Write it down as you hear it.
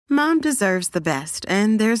Mom deserves the best,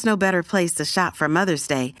 and there's no better place to shop for Mother's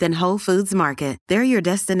Day than Whole Foods Market. They're your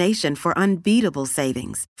destination for unbeatable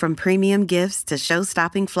savings, from premium gifts to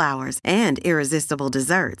show-stopping flowers and irresistible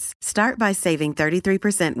desserts. Start by saving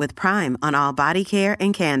 33% with Prime on all body care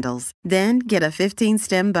and candles. Then get a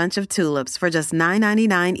 15-stem bunch of tulips for just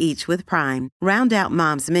 $9.99 each with Prime. Round out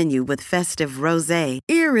Mom's menu with festive rosé,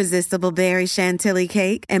 irresistible berry chantilly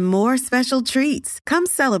cake, and more special treats. Come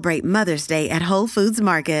celebrate Mother's Day at Whole Foods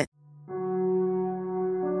Market.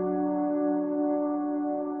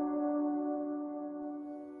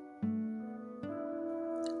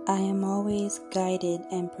 I am always guided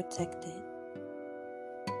and protected.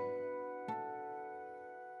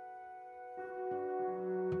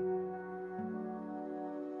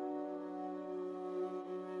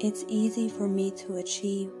 It's easy for me to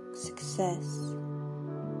achieve success.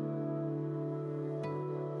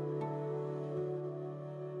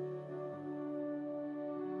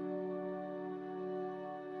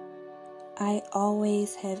 I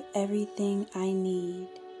always have everything I need.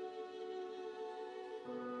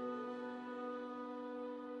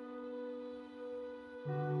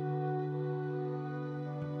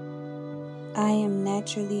 I am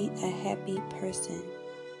naturally a happy person.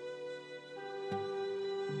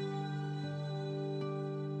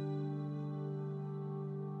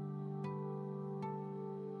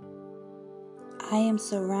 I am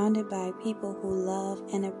surrounded by people who love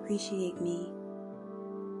and appreciate me.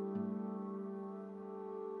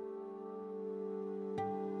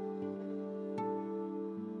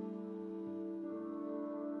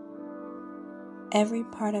 Every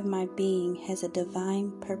part of my being has a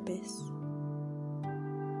divine purpose.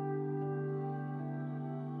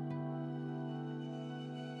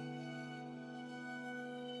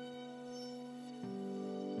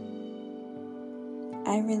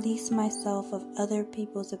 I release myself of other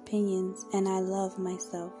people's opinions and I love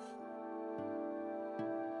myself.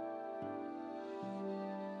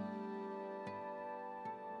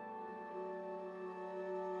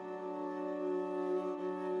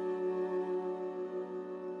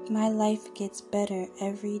 My life gets better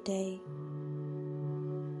every day.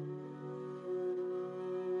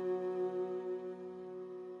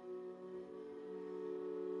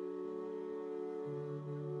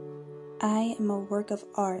 I am a work of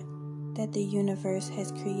art that the universe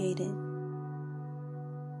has created.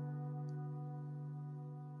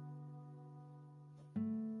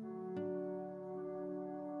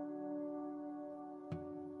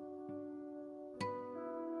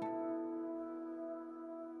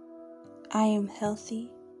 I am healthy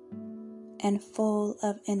and full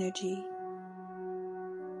of energy.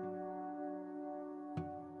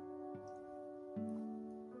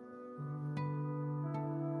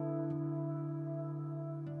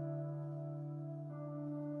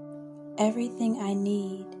 Everything I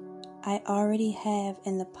need, I already have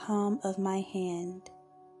in the palm of my hand.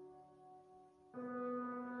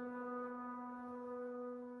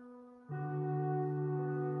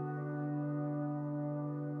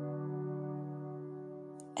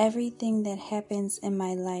 Everything that happens in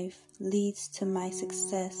my life leads to my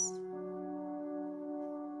success.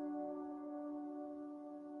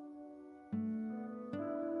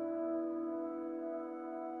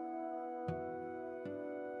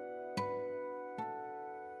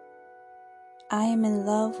 I am in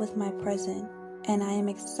love with my present, and I am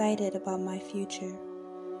excited about my future.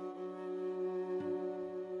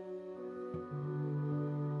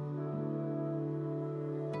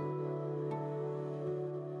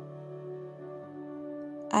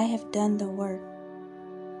 I have done the work,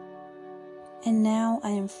 and now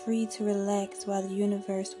I am free to relax while the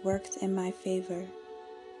universe works in my favor.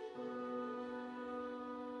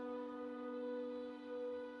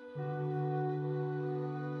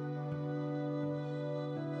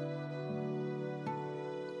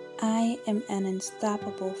 I am an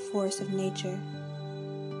unstoppable force of nature.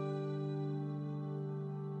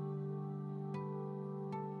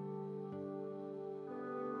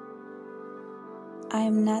 I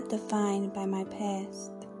am not defined by my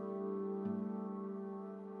past.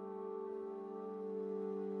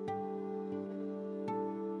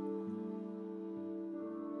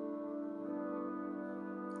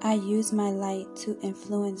 I use my light to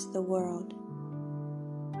influence the world.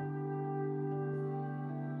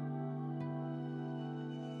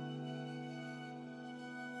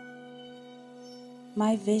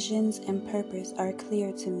 My visions and purpose are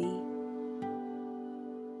clear to me.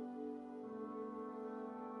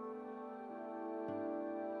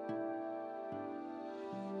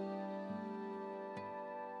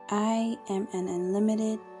 I am an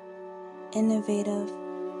unlimited, innovative,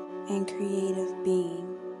 and creative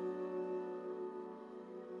being.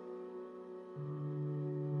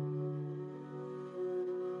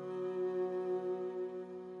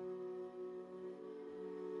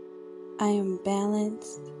 I am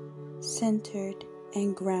balanced, centered,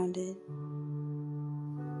 and grounded.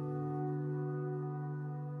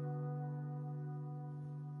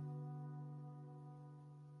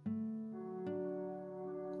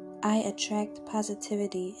 I attract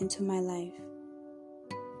positivity into my life.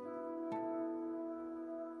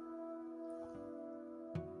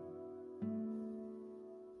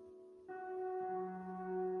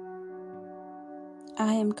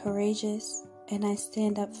 I am courageous and I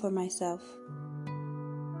stand up for myself.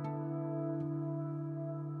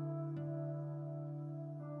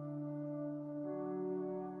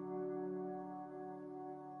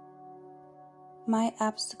 My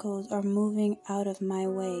obstacles are moving out of my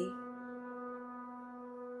way.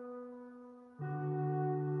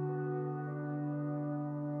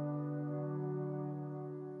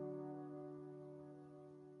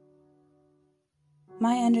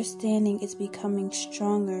 My understanding is becoming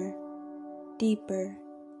stronger, deeper,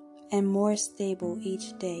 and more stable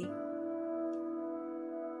each day.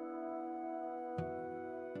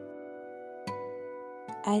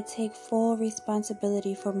 I take full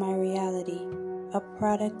responsibility for my reality, a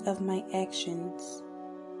product of my actions.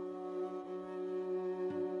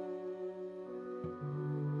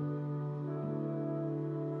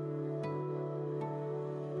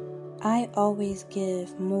 I always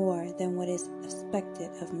give more than what is expected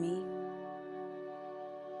of me.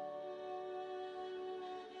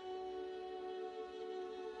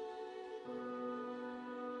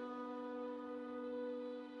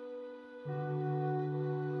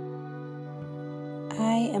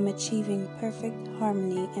 I am achieving perfect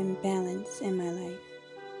harmony and balance in my life.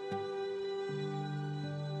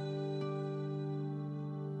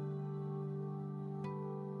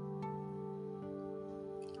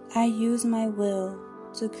 I use my will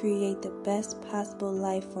to create the best possible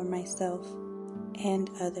life for myself and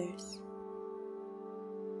others.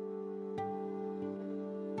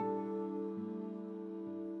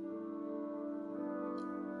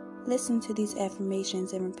 Listen to these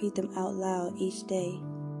affirmations and repeat them out loud each day.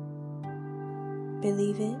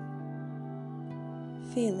 Believe it,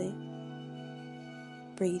 feel it,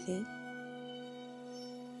 breathe it.